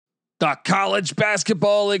The college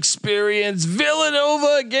basketball experience,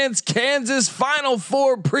 Villanova against Kansas Final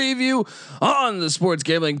Four preview on the Sports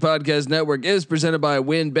Gambling Podcast Network is presented by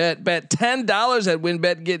WynnBET. Bet $10 at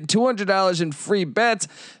WynnBET, get $200 in free bets.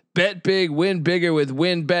 Bet big, win bigger with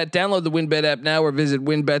WynnBET. Download the WynnBET app now or visit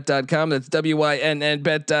wynnbet.com. That's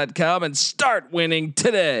WYNNBet.com and start winning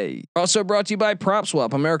today. Also brought to you by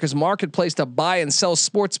PropSwap, America's marketplace to buy and sell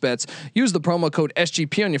sports bets. Use the promo code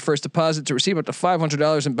SGP on your first deposit to receive up to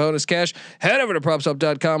 $500 in bonus cash. Head over to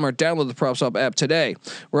PropSwap.com or download the PropSwap app today.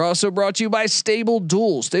 We're also brought to you by Stable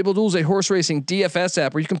Duels. Stable Duels, a horse racing DFS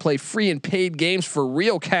app where you can play free and paid games for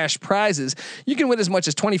real cash prizes. You can win as much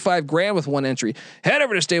as $25,000 with one entry. Head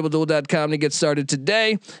over to StableDuel.com to get started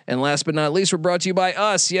today. And last but not least, we're brought to you by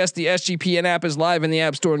us. Yes, the SGPN app is live in the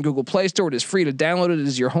App Store and Google Play Store. It is free to download. It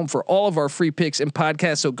is your home for all of our free picks and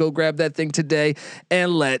podcasts. So go grab that thing today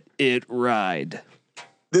and let it ride.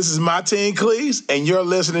 This is Martin Cleese, and you're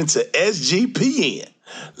listening to SGPN.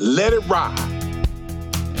 Let it ride.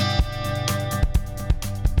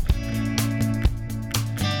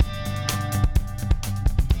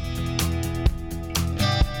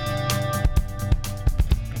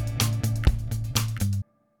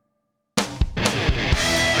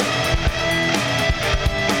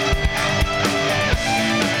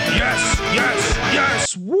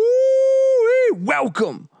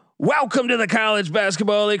 Welcome to the college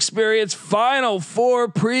basketball experience. Final Four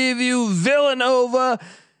preview, Villanova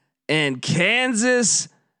and Kansas.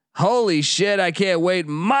 Holy shit, I can't wait.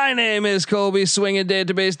 My name is Colby Swinging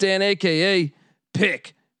Database Dan, aka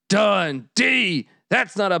Pick Dundee.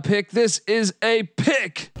 That's not a pick. This is a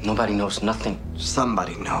pick. Nobody knows nothing.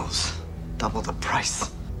 Somebody knows. Double the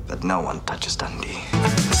price, but no one touches Dundee.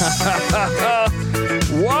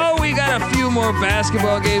 Whoa, we got a few more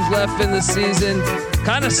basketball games left in the season.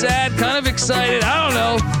 Kind of sad, kind of excited. I don't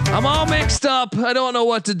know. I'm all mixed up. I don't know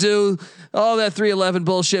what to do. All that 311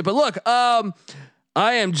 bullshit. But look, I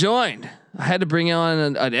am joined. I had to bring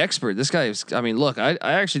on an expert. This guy is, I mean, look, I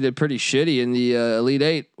actually did pretty shitty in the Elite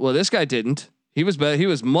Eight. Well, this guy didn't. He was better. He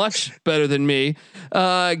was much better than me.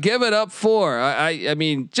 Give it up for, I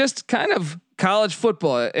mean, just kind of college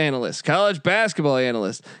football analyst, college basketball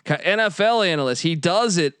analyst, NFL analyst. He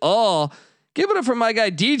does it all. Give it up for my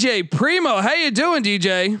guy DJ Primo. How you doing,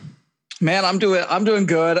 DJ? Man, I'm doing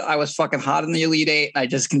good. I was fucking hot in the Elite Eight. I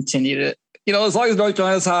just continued it. You know, as long as North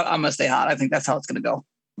Carolina's hot, I'm gonna stay hot. I think that's how it's gonna go.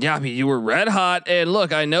 Yeah, I mean, you were red hot, and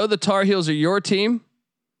look, I know the Tar Heels are your team.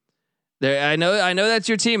 There, I know that's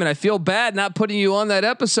your team, and I feel bad not putting you on that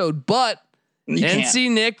episode. But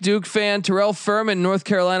NC Nick, Duke fan, Terrell Furman, North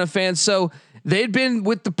Carolina fan, so they'd been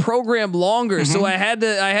with the program longer. Mm-hmm. So I had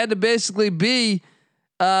to basically be.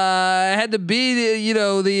 I had to be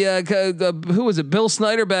the who was it? Bill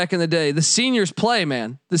Snyder back in the day. The seniors play,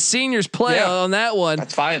 man. The seniors play on that one.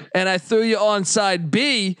 That's fine. And I threw you on side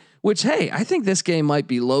B, which, hey, I think this game might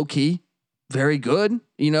be low key, very good.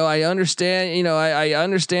 You know, I understand. You know, I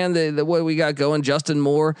understand the what we got going. Justin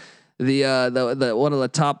Moore, the one of the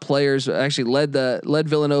top players, actually led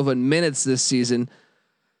Villanova in minutes this season.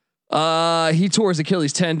 He tore his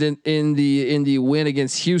Achilles tendon in the win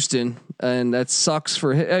against Houston, and that sucks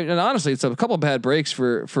for him. And honestly, it's a couple of bad breaks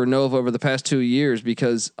for Nova over the past 2 years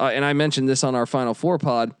because, and I mentioned this on our Final Four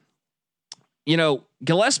pod. You know,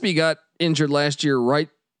 Gillespie got injured last year, right?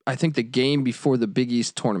 I think the game before the Big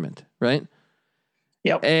East tournament, right?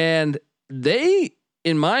 Yep. And they,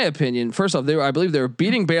 in my opinion, first off, I believe they were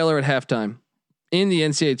beating Baylor at halftime in the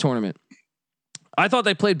NCAA tournament. I thought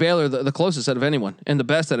they played Baylor the closest out of anyone and the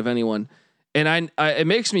best out of anyone. And it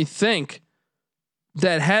makes me think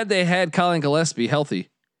that had they had Colin Gillespie healthy,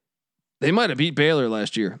 they might have beat Baylor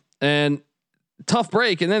last year. And tough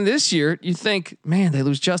break. And then this year you think, man, they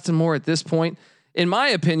lose Justin Moore at this point. In my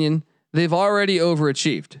opinion, they've already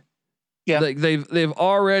overachieved. Yeah. They've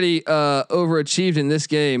already overachieved in this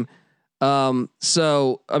game.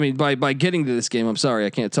 So, I mean, by getting to this game, I'm sorry, I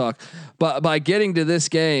can't talk, but by getting to this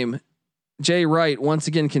game, Jay Wright once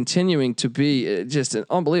again continuing to be just an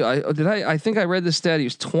unbelievable. I think I read this stat. He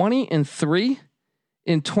was 20-3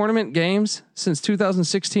 in tournament games since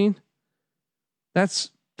 2016. That's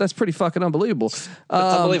pretty fucking unbelievable.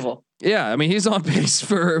 That's unbelievable. Yeah, I mean, he's on pace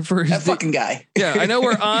for that fucking guy. Yeah, I know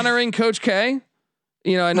we're honoring Coach K.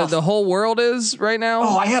 You know, I know the whole world is right now.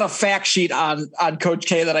 Oh, I had a fact sheet on Coach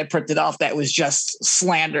K that I printed off that was just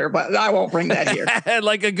slander, but I won't bring that here.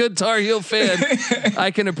 Like a good Tar Heel fan, I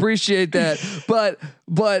can appreciate that.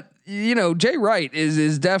 But you know, Jay Wright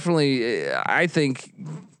is definitely, I think,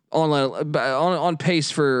 on pace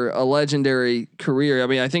for a legendary career. I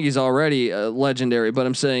mean, I think he's already legendary, but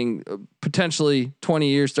I'm saying potentially 20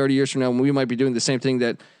 years, 30 years from now, we might be doing the same thing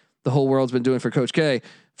that the whole world's been doing for Coach K.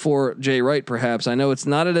 for Jay Wright. Perhaps I know it's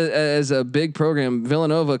not as a big program.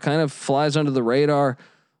 Villanova kind of flies under the radar,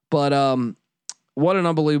 but what an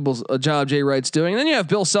unbelievable job Jay Wright's doing. And then you have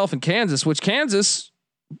Bill Self in Kansas, which Kansas,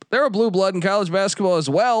 they're a blue blood in college basketball as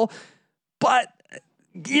well. But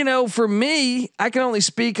for me, I can only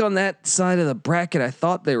speak on that side of the bracket. I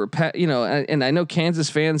thought they were, and I know Kansas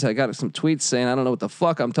fans. I got some tweets saying I don't know what the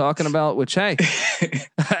fuck I'm talking about. Which hey,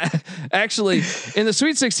 actually, in the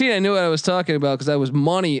Sweet 16, I knew what I was talking about because I was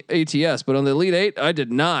money ATS. But on the Elite Eight, I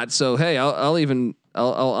did not. So hey, I'll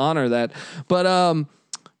honor that. But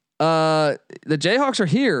the Jayhawks are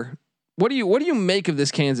here. What do you make of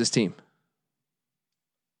this Kansas team?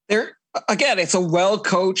 It's a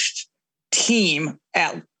well-coached team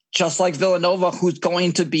at just like Villanova, who's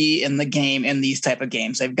going to be in the game in these type of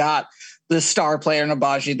games. They've got the star player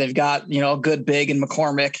Nabaji. They've got, a good big in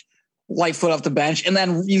McCormick, Lightfoot off the bench. And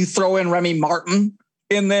then you throw in Remy Martin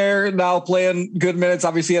in there now playing good minutes.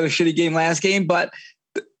 Obviously had a shitty game last game, but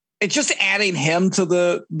it's just adding him to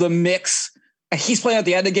the mix. He's playing at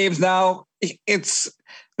the end of games now.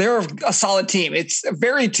 They're a solid team.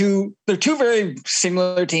 They're two very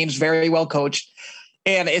similar teams, very well coached.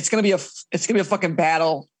 And it's gonna be a fucking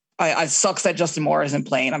battle. I sucks that Justin Moore isn't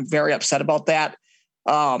playing. I'm very upset about that.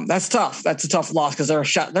 That's tough. That's a tough loss because they're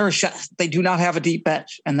a shot. They do not have a deep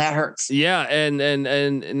bench, and that hurts. Yeah, and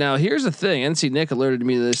now here's the thing. NC Nick alerted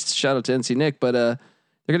me to this. Shout out to NC Nick, but they're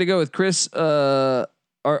gonna go with Chris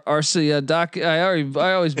Arcia Doc. I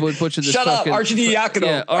always would butcher this. Shut fucking, up, Archie Diacono.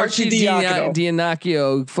 Yeah, Archie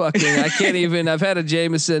Diacono. Fucking, I can't even. I've had a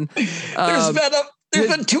Jameson. There's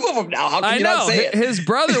been two of them now. How can you not say it? His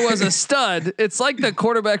brother was a stud. It's like the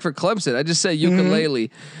quarterback for Clemson. I just say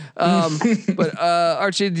ukulele. But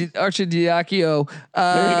Archie Diacchio.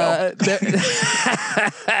 There you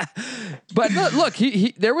go. But look,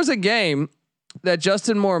 he there was a game that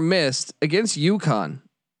Justin Moore missed against UConn,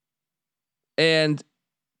 and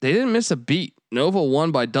they didn't miss a beat. Nova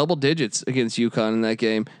won by double digits against UConn in that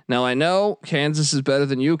game. Now I know Kansas is better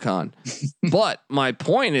than UConn, but my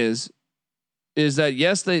point is that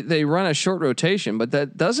yes, they run a short rotation, but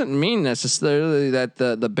that doesn't mean necessarily that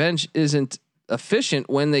the bench isn't efficient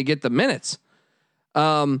when they get the minutes.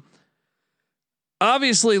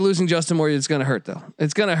 Obviously losing Justin Moore is going to hurt though.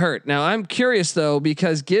 It's going to hurt. Now I'm curious though,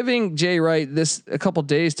 because giving Jay Wright a couple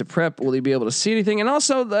days to prep, will he be able to see anything? And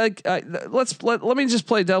also let me just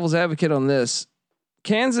play devil's advocate on this.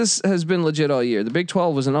 Kansas has been legit all year. The Big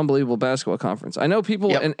 12 was an unbelievable basketball conference. I know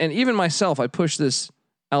people, and even myself, I pushed this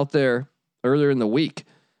out there earlier in the week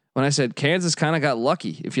when I said Kansas kind of got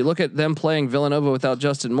lucky. If you look at them playing Villanova without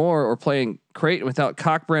Justin Moore or playing Creighton without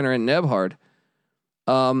Cockbrenner and Nebhard,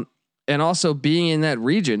 and also being in that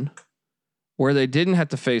region where they didn't have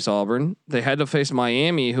to face Auburn, they had to face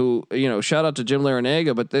Miami, who, shout out to Jim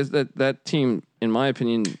Larinaga, but that team, in my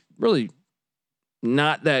opinion, really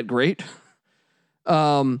not that great.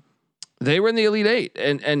 They were in the Elite Eight,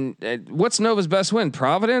 and what's Nova's best win?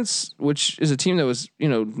 Providence, which is a team that was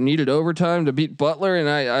needed overtime to beat Butler, and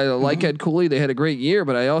I like Ed Cooley. They had a great year,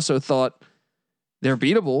 but I also thought they're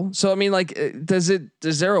beatable. So I mean,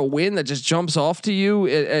 is there a win that just jumps off to you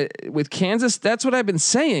with Kansas? That's what I've been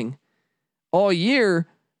saying all year,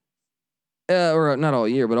 or not all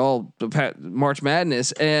year, but all the March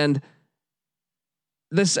Madness, and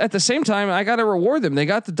this at the same time, I got to reward them. They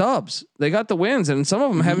got the dubs, they got the wins, and some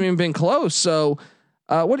of them haven't even been close. So,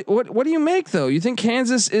 what do you make though? You think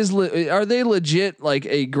Kansas are they legit like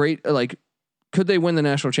a great could they win the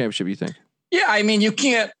national championship? You think? Yeah, I mean, you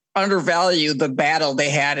can't undervalue the battle they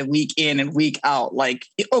had a week in and week out. Like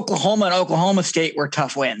Oklahoma and Oklahoma State were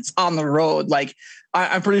tough wins on the road. Like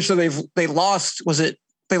I'm pretty sure they lost.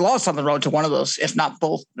 They lost on the road to one of those, if not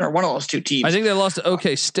both, or one of those two teams. I think they lost to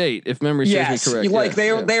OK State, if memory serves me correct.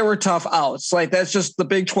 They were tough outs. Like that's just the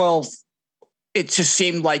Big 12. It just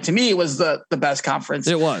seemed like to me it was the best conference.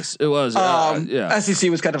 It was. SEC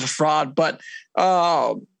was kind of a fraud, but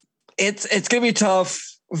it's gonna be tough.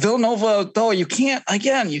 Villanova, though, you can't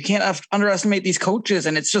underestimate these coaches,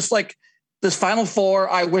 and it's just like this Final Four.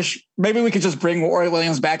 I wish maybe we could just bring Roy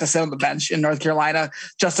Williams back to sit on the bench in North Carolina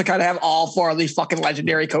just to kind of have all four of these fucking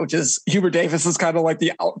legendary coaches. Hubert Davis is kind of like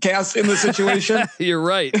the outcast in the situation. You're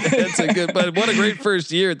right. That's a good, but what a great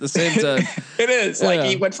first year at the same time. It is. Like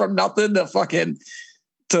he went from nothing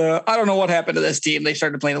to I don't know what happened to this team. They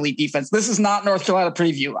started playing elite defense. This is not North Carolina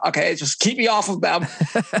preview. Okay. Just keep me off of them.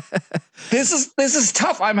 This is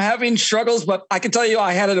tough. I'm having struggles, but I can tell you,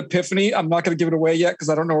 I had an epiphany. I'm not going to give it away yet, cause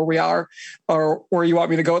I don't know where we are or where you want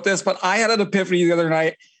me to go with this, but I had an epiphany the other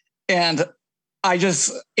night and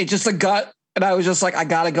it's just a gut. And I was just like, I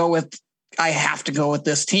got to go with I have to go with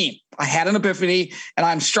this team. I had an epiphany, and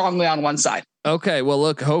I'm strongly on one side. Okay, well,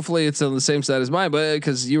 look, hopefully it's on the same side as mine, but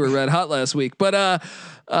because you were red hot last week, but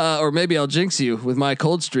or maybe I'll jinx you with my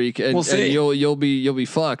cold streak, and, we'll see. And you'll be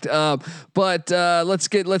fucked. But let's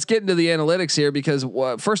get into the analytics here because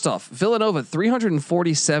first off, Villanova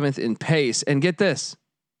 347th in pace, and get this,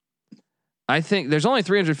 I think there's only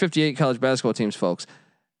 358 college basketball teams, folks.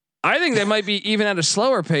 I think they might be even at a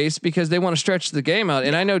slower pace because they want to stretch the game out,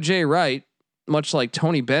 and I know Jay Wright, much like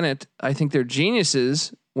Tony Bennett, I think they're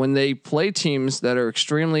geniuses when they play teams that are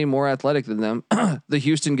extremely more athletic than them. The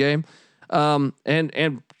Houston game,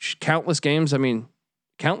 and countless games. I mean,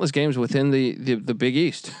 countless games within the Big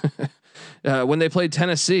East. When they played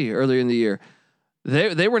Tennessee earlier in the year,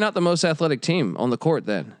 they were not the most athletic team on the court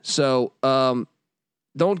then. So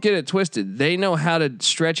don't get it twisted. They know how to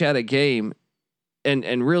stretch out a game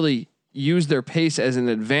and really use their pace as an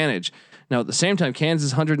advantage. Now at the same time,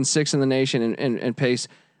 Kansas 106 in the nation and pace.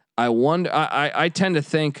 I tend to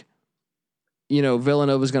think,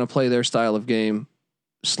 Villanova is going to play their style of game,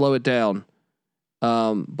 slow it down.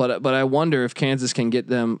 But I wonder if Kansas can get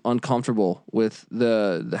them uncomfortable with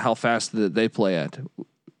the how fast that they play at.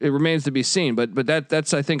 It remains to be seen, but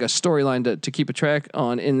that's I think a storyline to keep a track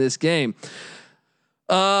on in this game.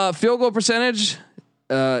 Field goal percentage.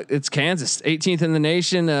 It's Kansas 18th in the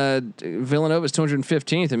nation. Villanova is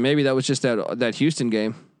 215th, and maybe that was just that Houston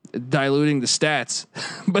game diluting the stats,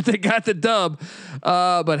 but they got the dub.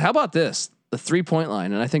 But how about this? The 3-point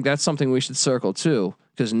line. And I think that's something we should circle too,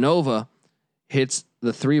 because Nova hits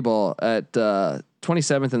the 3 ball at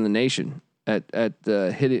 27th in the nation at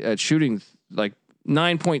shooting like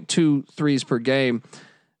 9.2 threes per game.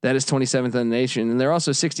 That is 27th in the nation. And they're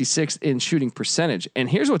also 66th in shooting percentage. And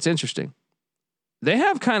here's what's interesting. They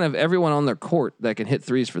have kind of everyone on their court that can hit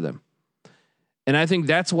threes for them. And I think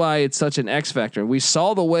that's why it's such an X factor. We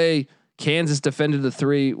saw the way Kansas defended the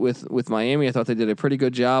 3 with Miami. I thought they did a pretty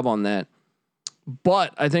good job on that.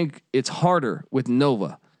 But I think it's harder with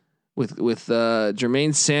Nova, with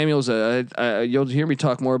Jermaine Samuels. You'll hear me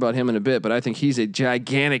talk more about him in a bit, but I think he's a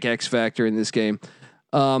gigantic X factor in this game.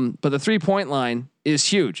 But the 3-point line is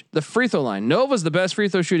huge. The free throw line. Nova's the best free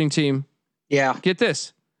throw shooting team. Yeah. Get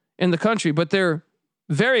this, in the country, but they're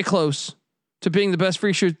very close to being the best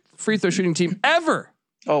free throw shooting team ever.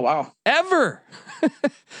 Oh, wow. Ever.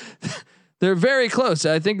 They're very close.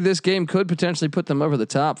 I think this game could potentially put them over the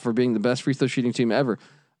top for being the best free throw shooting team ever.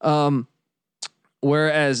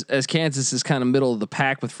 Whereas Kansas is kind of middle of the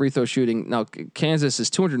pack with free throw shooting. Now Kansas is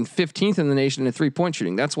 215th in the nation in 3-point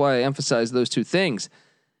shooting. That's why I emphasize those two things.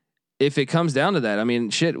 If it comes down to that, I mean,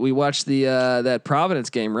 shit, we watched that Providence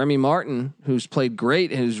game. Remy Martin, who's played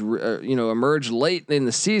great, who's emerged late in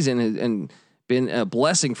the season and been a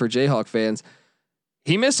blessing for Jayhawk fans.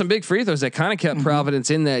 He missed some big free throws that kind of kept Providence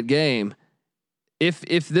in that game.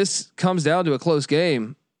 If this comes down to a close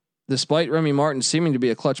game, despite Remy Martin seeming to be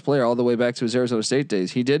a clutch player all the way back to his Arizona State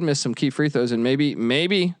days, he did miss some key free throws, and maybe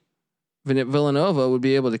Villanova would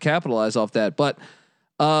be able to capitalize off that. But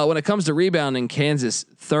when it comes to rebounding, Kansas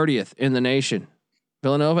 30th in the nation.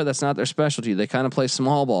 Villanova, that's not their specialty. They kind of play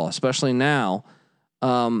small ball, especially now.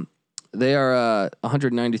 They are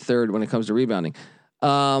 193rd when it comes to rebounding.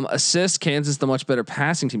 Assists, Kansas the much better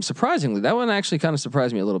passing team. Surprisingly, that one actually kind of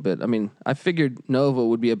surprised me a little bit. I mean, I figured Nova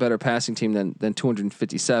would be a better passing team than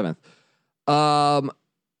 257th.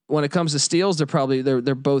 When it comes to steals,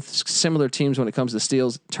 they're both similar teams when it comes to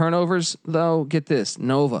steals. Turnovers, though, get this,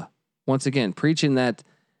 Nova once again preaching that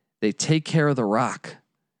they take care of the rock.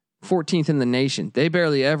 14th in the nation. They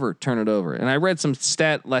barely ever turn it over. And I read some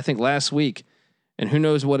stat I think last week, and who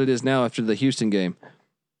knows what it is now after the Houston game.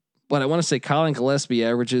 But I want to say Colin Gillespie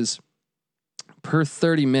averages per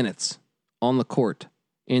 30 minutes on the court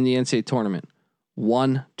in the NCAA tournament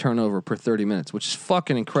 1 turnover per 30 minutes, which is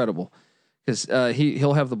fucking incredible because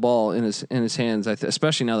he'll have the ball in his hands,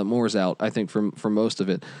 especially now that Moore's out. I think for most of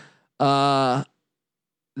it.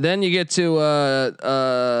 Then you get to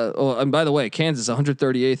and by the way, Kansas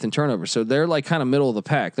 138th in turnovers, so they're like kind of middle of the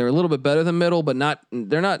pack. They're a little bit better than middle, but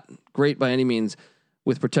they're not great by any means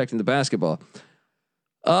with protecting the basketball.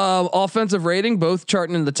 Offensive rating, both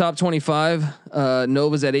charting in the top 25.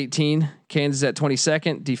 Nova's at 18, Kansas at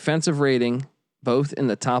 22nd. Defensive rating, both in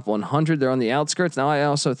the top 100. They're on the outskirts. Now, I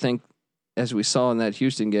also think, as we saw in that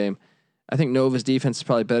Houston game, I think Nova's defense is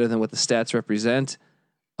probably better than what the stats represent.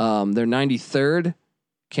 They're 93rd.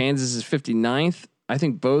 Kansas is 59th. I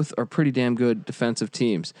think both are pretty damn good defensive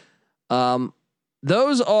teams.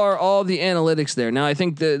 Those are all the analytics there. Now I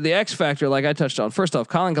think the X factor, like I touched on, first off,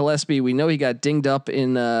 Colin Gillespie, we know he got dinged up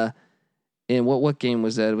in what game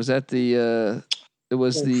was that? Was that the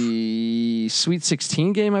Sweet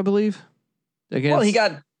 16 game, I believe? against. Well, he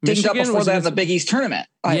got dinged up before that in the Big East tournament.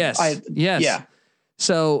 Yes. Yeah.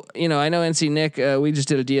 So, I know NC Nick, we just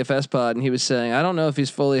did a DFS pod and he was saying, I don't know if he's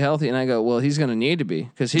fully healthy. And I go, well, he's going to need to be,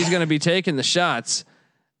 because he's going to be taking the shots.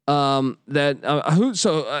 I'm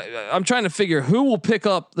trying to figure who will pick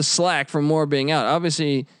up the slack from Moore being out.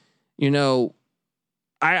 Obviously,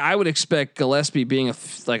 I would expect Gillespie being a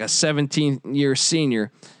 17-year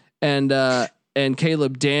senior and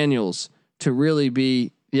Caleb Daniels to really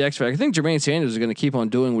be the X factor. I think Jermaine Sanders is going to keep on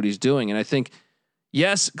doing what he's doing. And I think,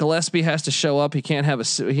 yes, Gillespie has to show up. He can't have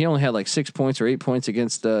he only had like 6 points or 8 points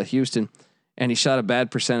against Houston, and he shot a bad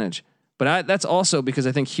percentage. But that's also because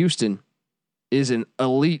I think Houston is an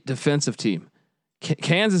elite defensive team.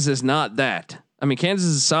 Kansas is not that. I mean, Kansas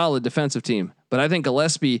is a solid defensive team, but I think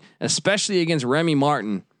Gillespie, especially against Remy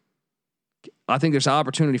Martin, I think there's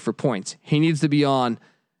opportunity for points. He needs to be on.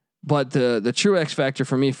 But the true X factor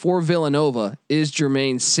for me for Villanova is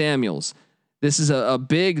Jermaine Samuels. This is a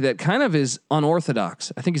big that kind of is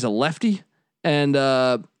unorthodox. I think he's a lefty, and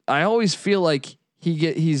I always feel like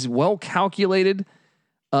he's well calculated,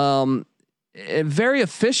 and very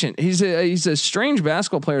efficient. He's a strange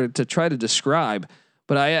basketball player to try to describe,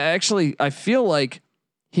 but I feel like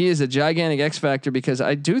he is a gigantic X factor, because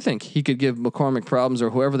I do think he could give McCormick problems,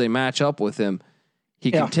 or whoever they match up with him.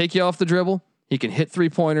 He can take you off the dribble. He can hit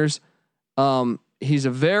 3-pointers. He's a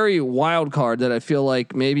very wild card that I feel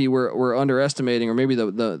like maybe we're underestimating, or maybe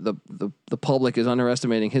the public is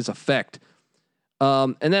underestimating his effect.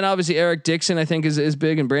 And then obviously Eric Dixon, I think is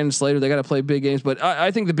big, and Brandon Slater. They got to play big games, but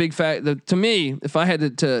I think the big fact to me, if I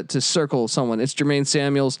had to circle someone, it's Jermaine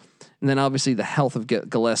Samuels, and then obviously the health of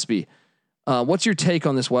Gillespie. What's your take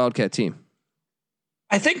on this Wildcat team?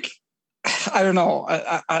 I don't know.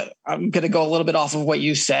 I'm going to go a little bit off of what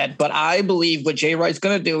you said, but I believe what Jay Wright's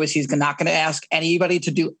going to do is he's not going to ask anybody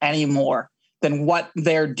to do any more than what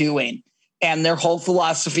they're doing. And their whole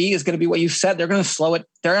philosophy is going to be what you said. They're going to slow it.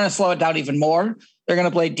 They're going to slow it down even more. They're going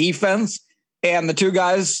to play defense. And the two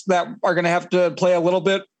guys that are going to have to play a little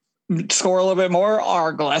bit, score a little bit more,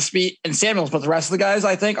 are Gillespie and Samuels. But the rest of the guys,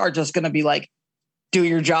 I think, are just going to be like, do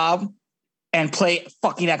your job and play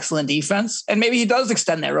fucking excellent defense. And maybe he does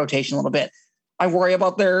extend that rotation a little bit. I worry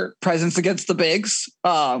about their presence against the bigs.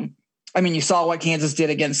 You saw what Kansas did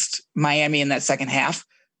against Miami in that second half.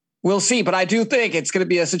 We'll see, but I do think it's going to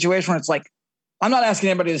be a situation where it's like, I'm not asking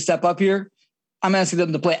anybody to step up here. I'm asking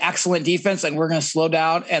them to play excellent defense, and we're going to slow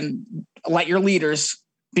down and let your leaders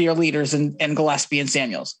be your leaders, and Gillespie and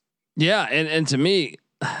Samuels. Yeah. And to me,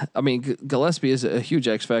 Gillespie is a huge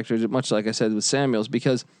X factor, much like I said with Samuels,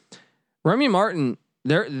 because Remy Martin,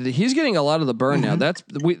 he's getting a lot of the burn now.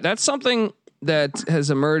 That's something that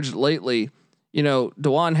has emerged lately.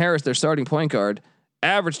 DeJuan Harris, their starting point guard,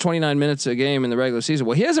 averaged 29 minutes a game in the regular season.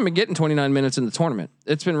 Well, he hasn't been getting 29 minutes in the tournament.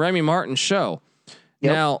 It's been Remy Martin's show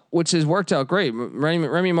now, which has worked out great.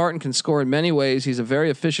 Remy Martin can score in many ways. He's a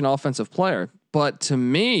very efficient offensive player. But to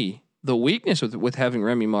me, the weakness with having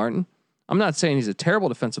Remy Martin, I'm not saying he's a terrible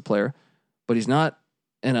defensive player, but he's not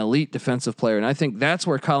an elite defensive player. And I think that's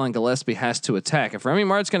where Colin Gillespie has to attack. If Remy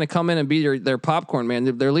Martin's going to come in and be their popcorn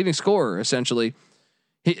man, their leading scorer, essentially,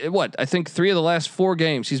 I think 3 of the last 4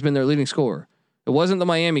 games, he's been their leading scorer. It wasn't the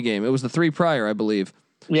Miami game. It was the 3 prior, I believe.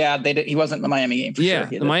 Yeah, they did. He wasn't in the Miami game. For sure.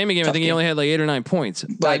 The Miami game, I think he only had like 8 or 9 points.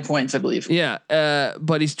 9 points, I believe. Yeah.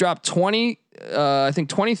 But he's dropped 20, I think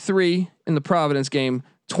 23 in the Providence game,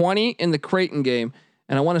 20 in the Creighton game.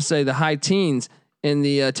 And I want to say the high teens in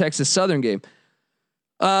the Texas Southern game.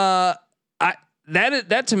 That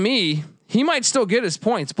to me, he might still get his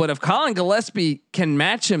points, but if Colin Gillespie can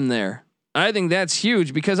match him there, I think that's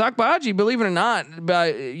huge, because Agbaji, believe it or not,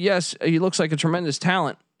 yes, he looks like a tremendous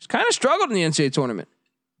talent. He's kind of struggled in the NCAA tournament.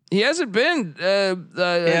 He hasn't been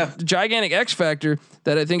a gigantic X factor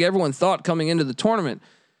that I think everyone thought coming into the tournament.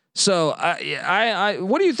 So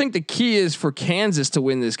what do you think the key is for Kansas to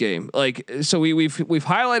win this game? Like, so we've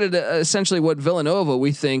highlighted essentially what Villanova,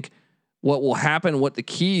 we think what will happen, what the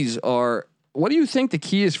keys are. What do you think the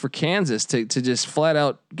key is for Kansas to just flat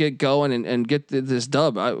out get going and get this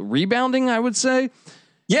dub? Rebounding, I would say.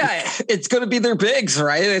 Yeah, it's going to be their bigs,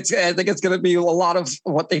 right? I think it's going to be a lot of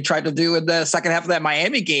what they tried to do in the second half of that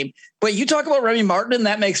Miami game. But you talk about Remy Martin, and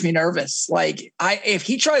that makes me nervous. Like, if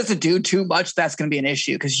he tries to do too much, that's going to be an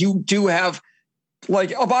issue, because you do have,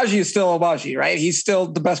 like, Agbaji is still Agbaji, right? He's still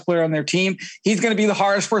the best player on their team. He's going to be the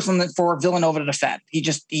hardest person for Villanova to defend. He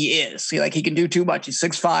is. He can do too much. He's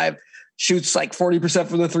 6'5", shoots like 40%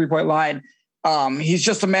 from the 3-point line. He's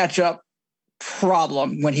just a matchup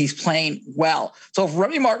problem when he's playing well. So if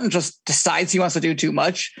Remy Martin just decides he wants to do too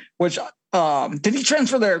much, which did he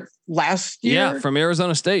transfer there last year? Yeah, from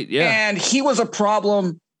Arizona State. Yeah. And he was a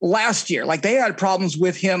problem last year. Like they had problems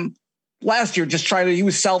with him last year, he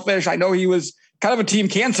was selfish. I know he was kind of a team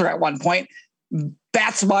cancer at one point.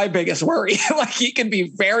 That's my biggest worry. Like he can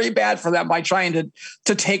be very bad for them by trying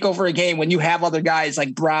to take over a game when you have other guys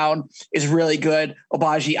like Brown is really good.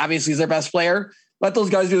 Obagi obviously is their best player. Let those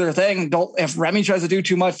guys do their thing. If Remy tries to do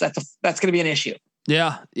too much, that's going to be an issue.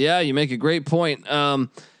 Yeah. You make a great point.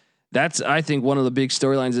 That's, I think, one of the big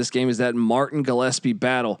storylines of this game is that Martin Gillespie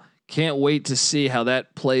battle. Can't wait to see how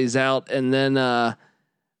that plays out. And then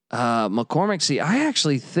McCormick, I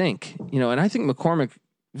actually think, and I think McCormick,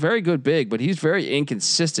 very good big, but he's very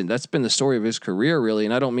inconsistent. That's been the story of his career, really.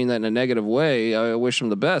 And I don't mean that in a negative way. I wish him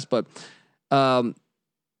the best, but I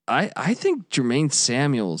think Jermaine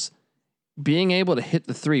Samuels being able to hit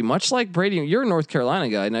the three, much like Brady, you're a North Carolina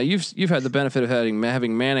guy. Now you've had the benefit of having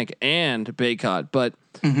Manek and Bacot, but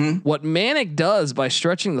what Manek does by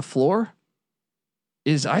stretching the floor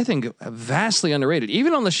is, I think, vastly underrated,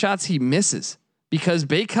 even on the shots he misses, because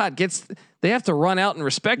Bacot they have to run out and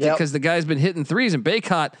respect it because the guy's been hitting threes, and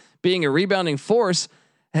Bacot, being a rebounding force,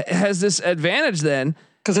 has this advantage then.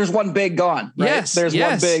 Because there's one big gone. Right? Yes, there's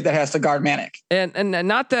one big that has to guard Manek. And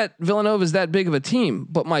not that Villanova is that big of a team,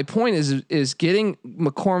 but my point is getting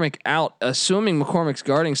McCormick out, assuming McCormick's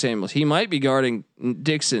guarding Samuels. He might be guarding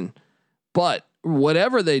Dixon, but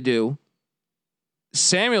whatever they do,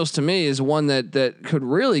 Samuels to me is one that could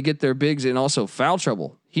really get their bigs in also foul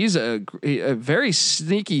trouble. He's a very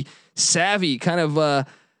sneaky, savvy kind of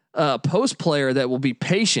post player that will be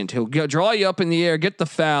patient. He'll draw you up in the air, get the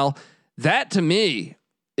foul. That to me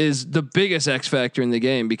is the biggest X factor in the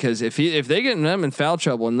game, because if they get them in foul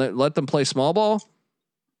trouble and let them play small ball,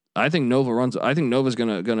 I think Nova's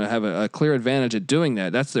gonna have a clear advantage at doing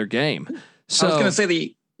that. That's their game. So I was gonna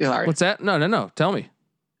say what's that? No. Tell me.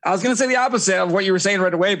 I was gonna say the opposite of what you were saying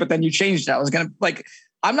right away, but then you changed it.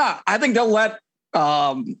 I think they'll let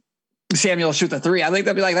Samuel shoot the three. I think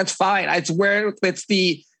they'll be like, that's fine. It's where it's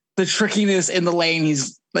the trickiness in the lane.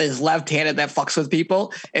 He's left-handed that fucks with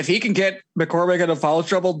people. If he can get McCormick into foul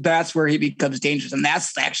trouble, that's where he becomes dangerous. And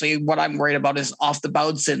that's actually what I'm worried about, is off the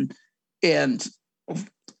bounce and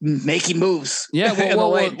making moves. Yeah. Being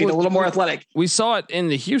a little more athletic. We saw it in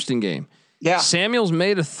the Houston game. Yeah. Samuels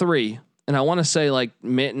made a three, and I want to say it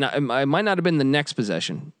might not have been the next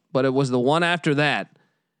possession, but it was the one after that,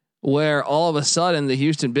 where all of a sudden the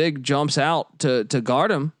Houston big jumps out to guard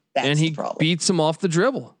him, and he beats him off the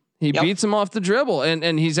dribble. Beats him off the dribble,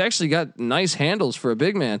 and he's actually got nice handles for a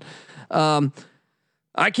big man.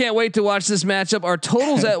 I can't wait to watch this matchup. Our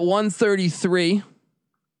total's at 133.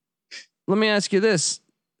 Let me ask you this: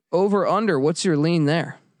 over under? What's your lean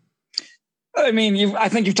there? I mean, I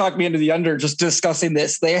think you've talked me into the under just discussing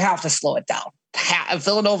this. They have to slow it down.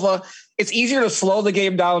 Villanova, it's easier to slow the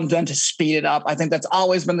game down than to speed it up. I think that's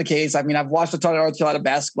always been the case. I mean, I've watched a ton of North Carolina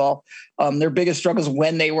basketball. Their biggest struggles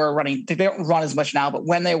when they were running, they don't run as much now, but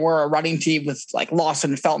when they were a running team with like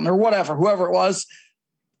Lawson and Felton or whoever it was,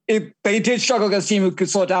 they did struggle against a team who could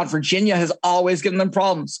slow it down. Virginia has always given them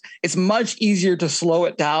problems. It's much easier to slow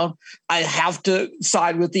it down. I have to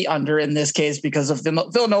side with the under in this case, because if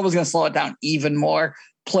Villanova's going to slow it down even more,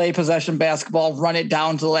 play possession basketball, run it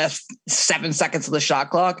down to the last 7 seconds of the shot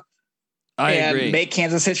clock, and agree. Make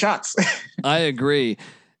Kansas hit shots. I agree.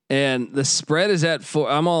 And the spread is at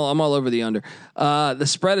 4. I'm all over the under. The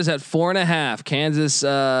spread is at 4.5. Kansas,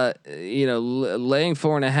 laying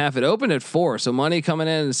 4.5. It opened at 4, so money coming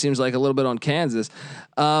in. It seems like a little bit on Kansas.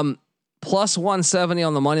 Plus 170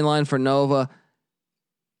 on the money line for Nova.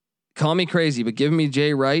 Call me crazy, but give me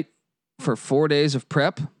Jay Wright for 4 days of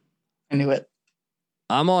prep. I knew it.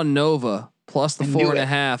 I'm on Nova plus the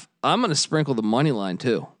 4.5. I'm going to sprinkle the money line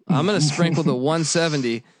too. I'm going to sprinkle the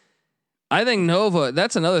 170. I think Nova,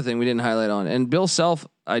 that's another thing we didn't highlight on. And Bill Self,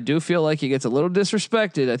 I do feel like he gets a little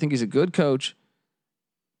disrespected. I think he's a good coach,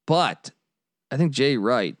 but I think Jay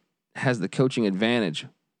Wright has the coaching advantage.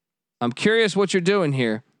 I'm curious what you're doing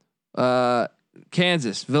here.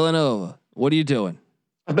 Kansas, Villanova, what are you doing?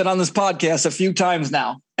 I've been on this podcast a few times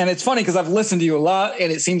now, and it's funny because I've listened to you a lot,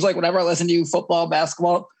 and it seems like whenever I listen to you, football,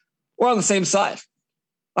 basketball, we're on the same side.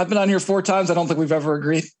 I've been on here 4 times. I don't think we've ever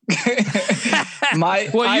agreed. You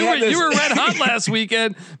were red hot last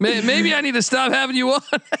weekend. Maybe I need to stop having you on.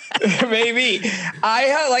 Maybe I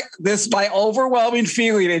had like this, my overwhelming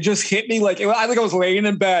feeling. It just hit me like, I think I was laying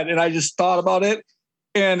in bed and I just thought about it.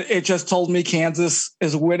 And it just told me Kansas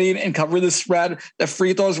is winning and covering the spread. The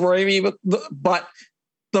free throws worry me, but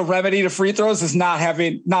the remedy to free throws is not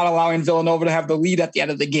allowing Villanova to have the lead at the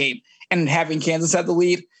end of the game and having Kansas have the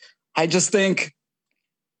lead. I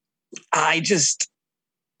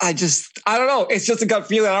I don't know. It's just a gut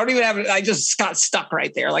feeling. I don't even have it. I just got stuck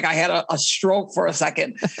right there. Like I had a stroke for a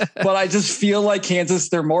second, but I just feel like Kansas,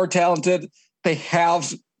 they're more talented. They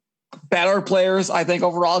have better players. I think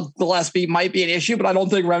overall Gillespie might be an issue, but I don't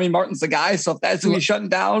think Remy Martin's the guy. So if that's who he's shutting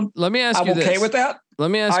down, let me ask I'm you okay this. with that. Let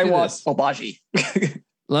me ask you this. I want Obagi.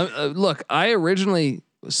 Look, I originally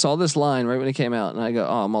saw this line right when it came out and I go,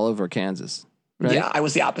 oh, I'm all over Kansas. Right? Yeah, I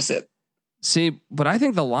was the opposite. See, but I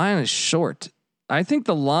think the line is short. I think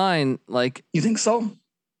the line, like, you think so?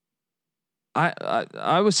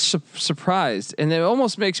 I was surprised, and it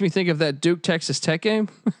almost makes me think of that Duke Texas Tech game,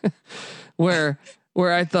 where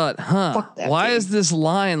I thought, why is this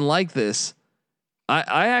line like this?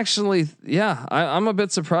 I actually, I'm a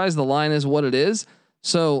bit surprised the line is what it is.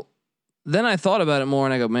 So then I thought about it more,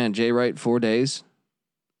 and I go, man, Jay Wright 4 days.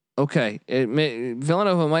 Okay,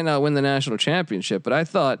 Villanova might not win the national championship, but I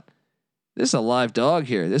thought, this is a live dog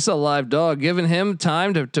here. This is a live dog. Giving him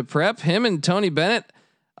time to prep, him and Tony Bennett.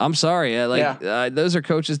 I'm sorry. Those are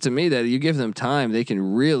coaches to me that you give them time, they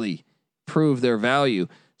can really prove their value.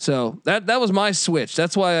 So that was my switch.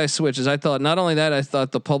 That's why I switched. Is I thought not only that, I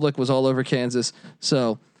thought the public was all over Kansas.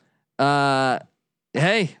 So,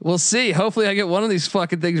 hey, we'll see. Hopefully I get one of these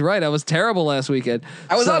fucking things right. I was terrible last weekend.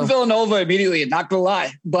 I was on Villanova immediately, not gonna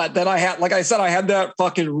lie. But then I had that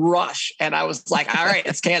fucking rush and I was like, all right,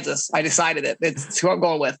 it's Kansas. I decided it. It's who I'm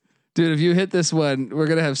going with. Dude, if you hit this one, we're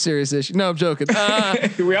going to have serious issues. No, I'm joking.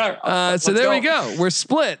 We are. So there we go. We're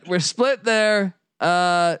split. We're split there.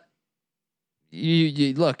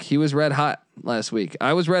 You look, he was red hot last week.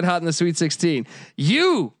 I was red hot in the Sweet 16.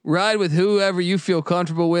 You ride with whoever you feel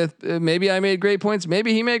comfortable with. Maybe I made great points.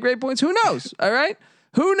 Maybe he made great points. Who knows? All right.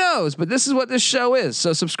 Who knows? But this is what this show is.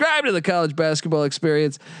 So subscribe to the College Basketball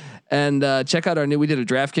Experience and check out we did a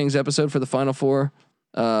DraftKings episode for the Final Four.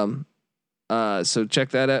 So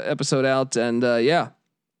check that episode out. And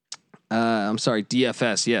I'm sorry,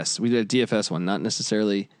 DFS. Yes, we did a DFS one, not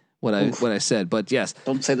necessarily what I said, but yes.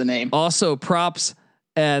 Don't say the name. Also props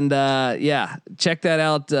and check that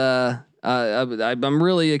out. I'm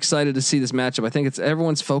really excited to see this matchup. I think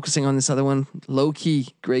everyone's focusing on this other one. Low key,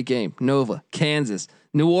 great game. Nova, Kansas,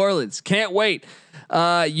 New Orleans. Can't wait.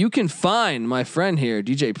 You can find my friend here,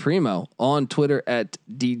 DJ Primo, on Twitter at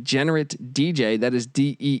Degenerate DJ. That is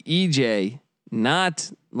DEEJ,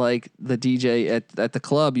 not like the DJ at the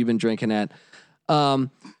club you've been drinking at.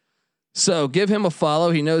 So give him a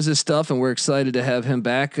follow. He knows his stuff, and we're excited to have him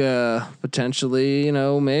back. Potentially,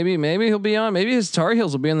 maybe he'll be on. Maybe his Tar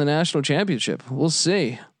Heels will be in the national championship. We'll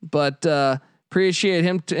see. But appreciate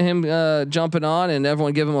him jumping on, and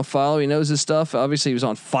everyone give him a follow. He knows his stuff. Obviously, he was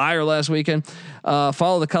on fire last weekend.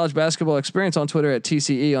 Follow the College Basketball Experience on Twitter at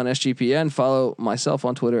TCE on SGPN. Follow myself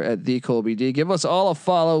on Twitter at TheColbyD. Give us all a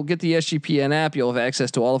follow. Get the SGPN app. You'll have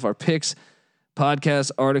access to all of our picks,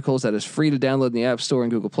 podcasts, articles that is free to download in the App Store and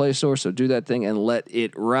Google Play Store. So do that thing and let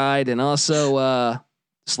it ride. And also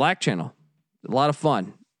Slack channel, a lot of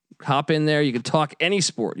fun. Hop in there. You can talk any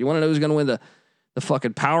sport. You want to know who's going to win the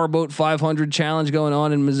fucking Powerboat 500 challenge going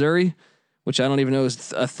on in Missouri, which I don't even know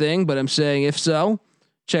is a thing, but I'm saying if so,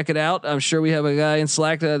 check it out. I'm sure we have a guy in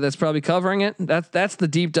Slack that's probably covering it. That's the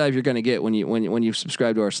deep dive you're going to get when you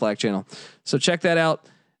subscribe to our Slack channel. So check that out.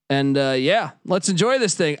 And let's enjoy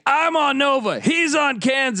this thing. I'm on Nova. He's on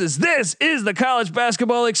Kansas. This is the College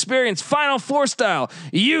Basketball Experience Final Four style.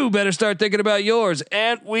 You better start thinking about yours.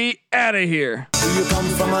 And we out of here. Do you come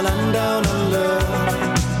from a land down under?